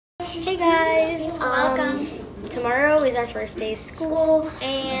Hey guys, Welcome. Tomorrow is our first day of school.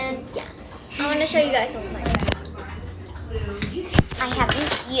 And yeah, I want to show you guys something. I have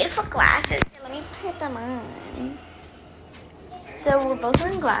these beautiful glasses. Here, let me put them on. So we're both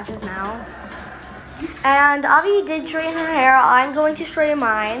wearing glasses now. And Avi did straighten her hair. I'm going to straighten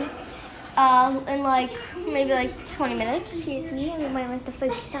mine in maybe 20 minutes. Excuse me, everybody wants to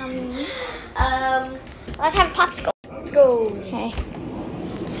focus on me. Let's have a popsicle. Let's go. Okay.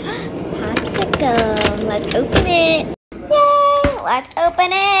 Popsicle. Let's open it. Yay! Let's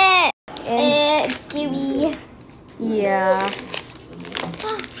open it. And It's gooey. yeah.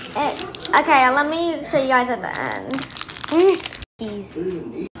 Okay, let me show you guys at the end.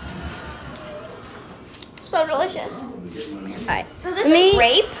 Cheese. So delicious. Alright. So this is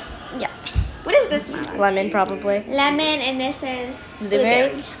grape. Yeah. What is this one? Lemon probably. Lemon, and this is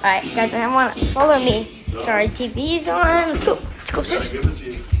Blueberry. Alright, guys, I want to follow me. Sorry, TV's on. Let's go. Let's go upstairs.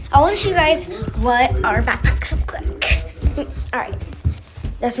 I want to show you guys what our backpacks look like. Alright.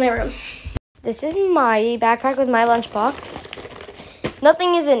 That's my room. This is my backpack with my lunchbox.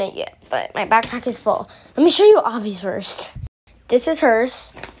 Nothing is in it yet, but my backpack is full. Let me show you Avi's first. This is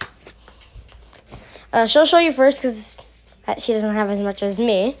hers. She'll show you first because she doesn't have as much as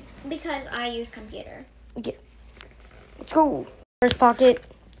me. because I use computer. Yeah. Let's go. First pocket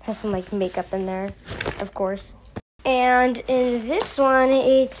has some makeup in there, of course. And in this one,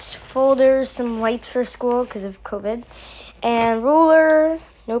 it's folders, some wipes for school because of COVID, and ruler,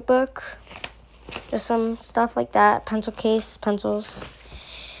 notebook, just some stuff like that, pencil case, pencils.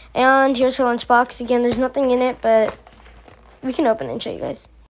 And here's her lunchbox. Again, there's nothing in it, but we can open it and show you guys.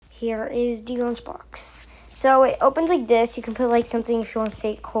 Here is the lunchbox. So it opens like this. You can put something if you want to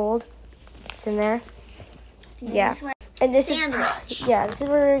stay cold. It's in there. Yeah. And this Sandwich. is this is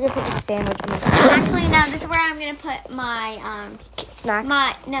where we're gonna put the sandwich in. Actually, no. This is where I'm gonna put my Snacks.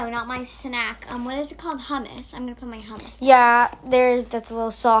 not my snack. What is it called? Hummus. I'm gonna put my hummus. Yeah, that's a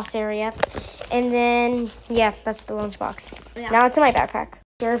little sauce area. And then that's the lunchbox. Yeah. Now it's in my backpack.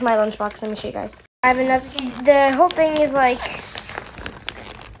 Here's my lunchbox. Let me show you guys. I have another. The whole thing is like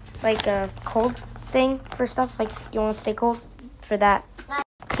a cold thing for stuff. You want to stay cold for that.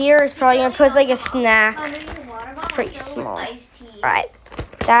 Here is probably gonna put a snack. It's pretty small. Alright,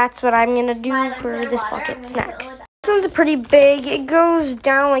 that's what I'm gonna do for this bucket. Snacks. This one's pretty big. It goes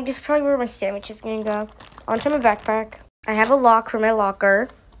down like this. Is probably where my sandwich is gonna go. Onto my backpack. I have a lock for my locker.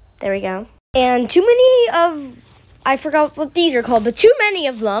 There we go. And too many of, I forgot what these are called, but too many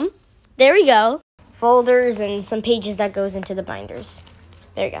of them. There we go. Folders and some pages that goes into the binders.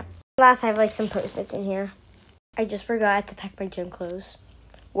 There you go. Last, I have some Post-its in here. I just forgot to pack my gym clothes.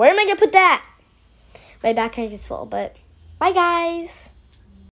 Where am I gonna put that? My backpack is full, but bye guys.